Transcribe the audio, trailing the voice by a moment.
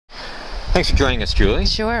Thanks for joining us, Julie.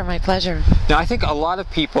 Sure, my pleasure. Now, I think a lot of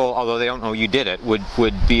people, although they don't know you did it, would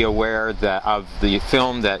be aware that of the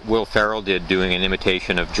film that Will Ferrell did doing an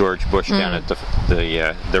imitation of George Bush down at the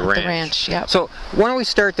ranch. The ranch, yep. So why don't we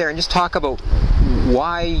start there and just talk about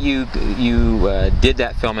why you did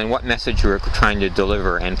that film and what message you were trying to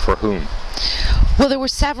deliver and for whom? Well, there were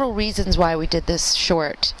several reasons why we did this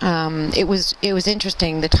short. It was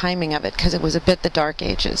interesting, the timing of it, because it was a bit the dark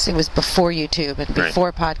ages. It was before YouTube and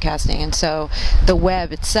before podcasting, and so the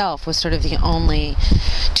web itself was sort of the only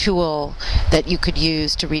tool that you could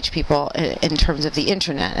use to reach people in terms of the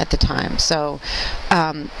internet at the time. So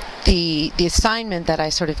the assignment that I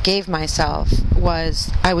sort of gave myself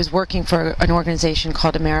was I was working for an organization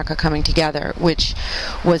called America Coming Together, which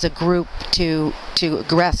was a group to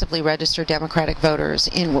aggressively register Democratic voters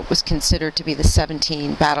in what was considered to be the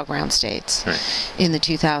 17 battleground states in the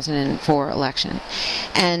 2004 election.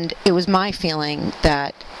 And it was my feeling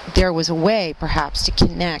that there was a way perhaps to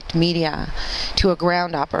connect media to a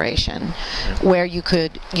ground operation where you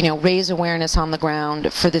could, raise awareness on the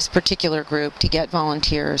ground for this particular group, to get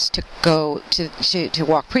volunteers to go to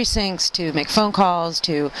walk precincts, to make phone calls,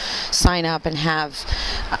 to sign up and have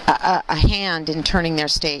a hand in turning their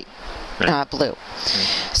state blue.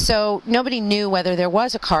 So nobody knew whether there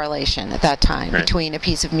was a correlation at that time between a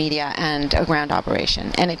piece of media and a ground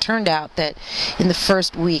operation. And it turned out that in the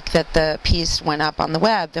first week that the piece went up on the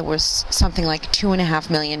web, there was something like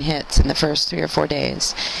 2.5 million hits in the first 3 or 4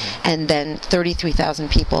 days. And then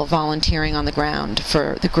 33,000 people volunteering on the ground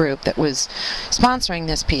for the group that was sponsoring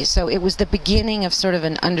this piece. So it was the beginning of sort of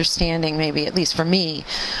an understanding, maybe at least for me,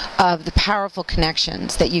 of the powerful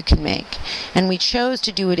connections that you can make. And we chose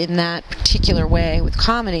to do it in that particular way with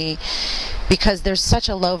comedy because there's such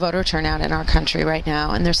a low voter turnout in our country right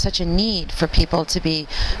now, and there's such a need for people to be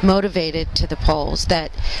motivated to the polls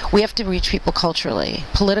that we have to reach people culturally.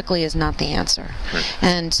 Politically is not the answer.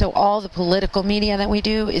 And so all the political media that we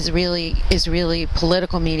do is really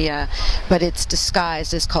political media, but it's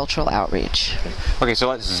disguised as cultural outreach. Okay, so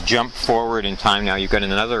let's jump forward in time now. You've got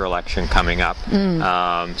another election coming up.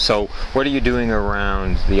 So what are you doing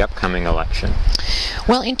around the upcoming election?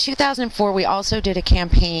 Well, in 2004, we also did a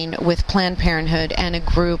campaign with Planned Parenthood and a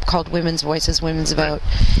group called Women's Voices, Women's Vote.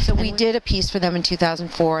 So we did a piece for them in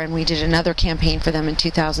 2004, and we did another campaign for them in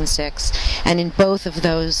 2006. And in both of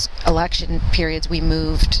those election periods, we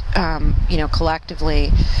moved,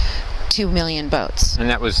 collectively 2 million votes. And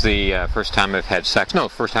that was the first time I've had sex. No,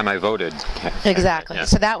 first time I voted. Exactly. Yeah.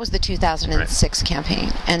 So that was the 2006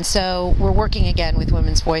 campaign. And so we're working again with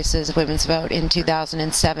Women's Voices, Women's Vote in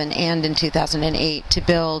 2007 and in 2008 to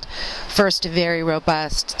build first a very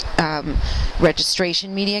robust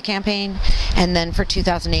registration media campaign, and then for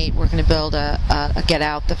 2008 we're going to build a Get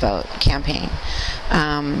Out the Vote campaign.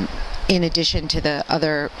 In addition to the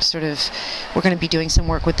other we're going to be doing some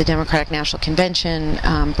work with the Democratic National Convention,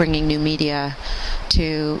 bringing new media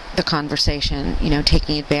to the conversation,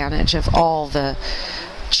 taking advantage of all the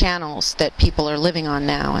channels that people are living on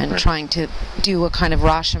now and trying to do a kind of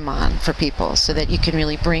Rashomon for people so that you can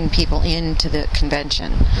really bring people into the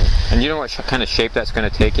convention. And you know what kind of shape that's going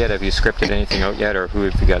to take yet? Have you scripted anything out yet, or who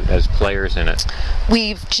have you got as players in it?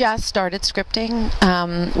 We've just started scripting.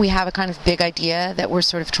 We have a kind of big idea that we're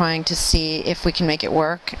sort of trying to see if we can make it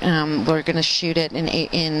work. We're going to shoot it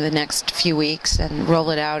in the next few weeks and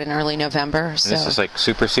roll it out in early November. So. This is like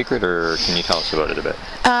super secret, or can you tell us about it a bit?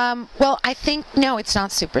 Well, I think, no, it's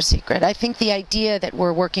not super secret. I think the idea that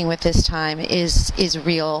we're working with this time is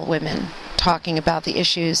real women talking about the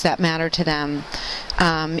issues that matter to them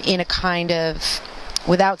in a kind of,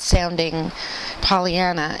 without sounding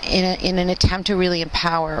Pollyanna, in an attempt to really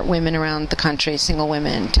empower women around the country, single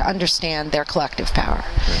women, to understand their collective power.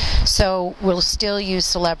 So we'll still use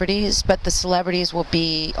celebrities, but the celebrities will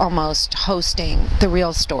be almost hosting the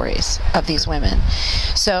real stories of these women.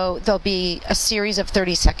 So there'll be a series of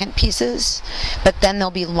 30-second pieces, but then there'll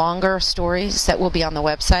be longer stories that will be on the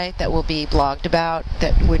website, that will be blogged about,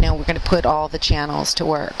 that we're going to put all the channels to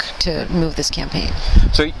work to move this campaign.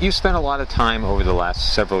 So you've spent a lot of time over the last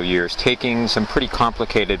several years taking some pretty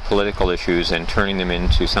complicated political issues and turning them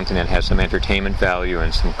into something that has some entertainment value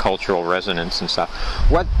and some cultural resonance and stuff.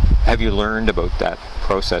 What have you learned about that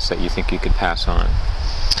process that you think you could pass on?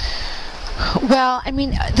 Well, I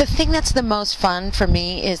mean, the thing that's the most fun for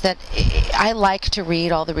me is that I like to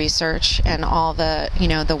read all the research and all the,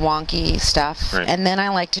 the wonky stuff, right. And then I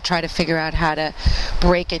like to try to figure out how to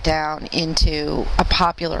break it down into a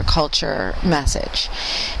popular culture message.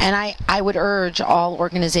 And I would urge all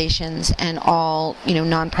organizations and all,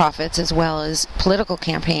 nonprofits as well as political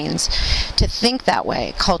campaigns to think that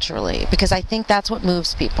way culturally, because I think that's what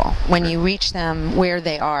moves people. When you reach them where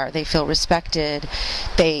they are, they feel respected,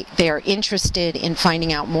 they are interested in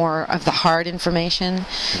finding out more of the hard information,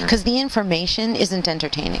 because the information isn't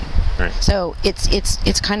entertaining. Right. So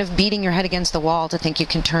it's kind of beating your head against the wall to think you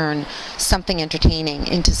can turn something entertaining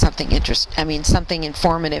into something something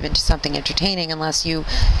informative into something entertaining, unless you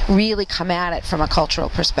really come at it from a cultural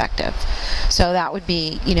perspective. So that would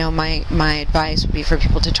be, my advice would be for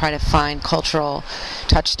people to try to find cultural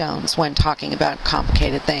touchstones when talking about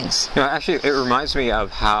complicated things. Actually, it reminds me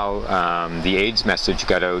of how the AIDS message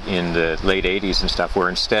got out in the late 80s and stuff, where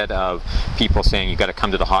instead of people saying you got to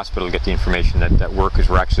come to the hospital to get the information, that workers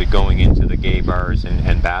were actually going into the gay bars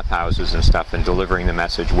and bathhouses and stuff and delivering the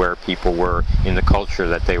message where people were in the culture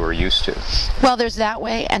that they were used to. Well, there's that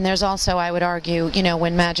way, and there's also, I would argue,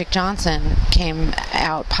 when Magic Johnson came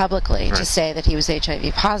out publicly to say that he was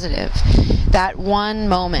HIV positive, that one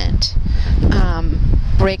moment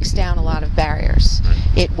breaks down a lot of barriers.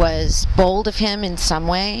 It was bold of him in some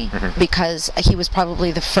way, because he was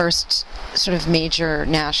probably the first sort of major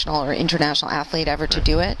national or international athlete ever to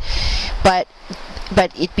do it. But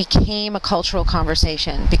it became a cultural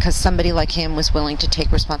conversation because somebody like him was willing to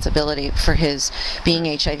take responsibility for his being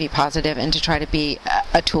HIV positive and to try to be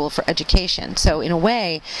a tool for education. So in a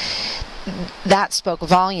way, that spoke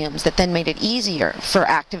volumes that then made it easier for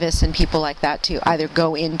activists and people like that to either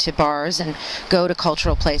go into bars and go to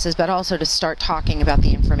cultural places, but also to start talking about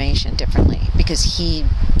the information differently, because he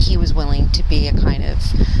was willing to be a kind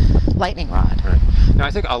of lightning rod. Right. Now,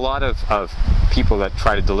 I think a lot of people that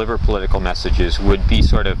try to deliver political messages would be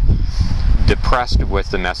sort of depressed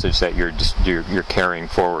with the message that you're carrying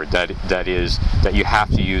forward. That is that you have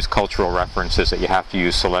to use cultural references, that you have to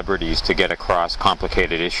use celebrities to get across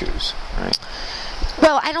complicated issues. Right?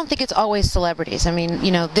 Well, I don't think it's always celebrities. I mean,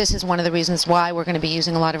 this is one of the reasons why we're going to be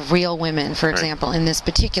using a lot of real women, for example, in this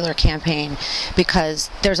particular campaign, because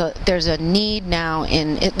there's a need now,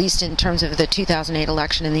 at least in terms of the 2008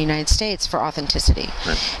 election in the United States, for authenticity.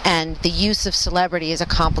 Right. And the use of celebrity is a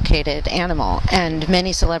complicated animal, and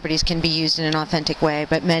many celebrities can be used in an authentic way,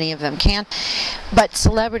 but many of them can't. But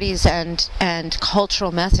celebrities and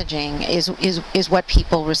cultural messaging is what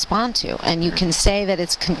people respond to, and you can say that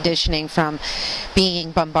it's conditioning from being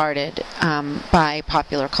bombarded by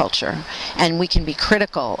popular culture, and we can be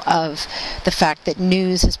critical of the fact that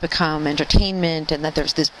news has become entertainment, and that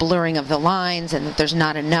there's this blurring of the lines, and that there's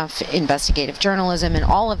not enough investigative journalism, and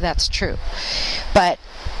all of that's true. But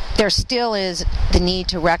there still is the need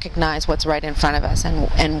to recognize what's right in front of us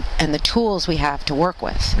and the tools we have to work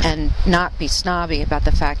with, and not be snobby about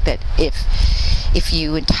the fact that if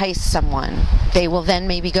you entice someone, they will then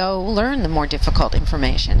maybe go learn the more difficult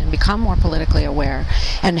information and become more politically aware.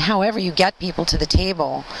 And however you get people to the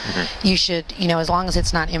table, you should, as long as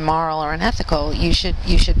it's not immoral or unethical, you should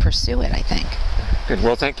pursue it, I think. Good.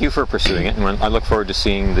 Well, thank you for pursuing it, and I look forward to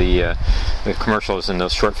seeing the commercials and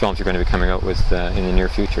those short films you're going to be coming out with in the near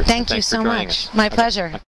future. Thank you so much. My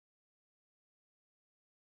pleasure.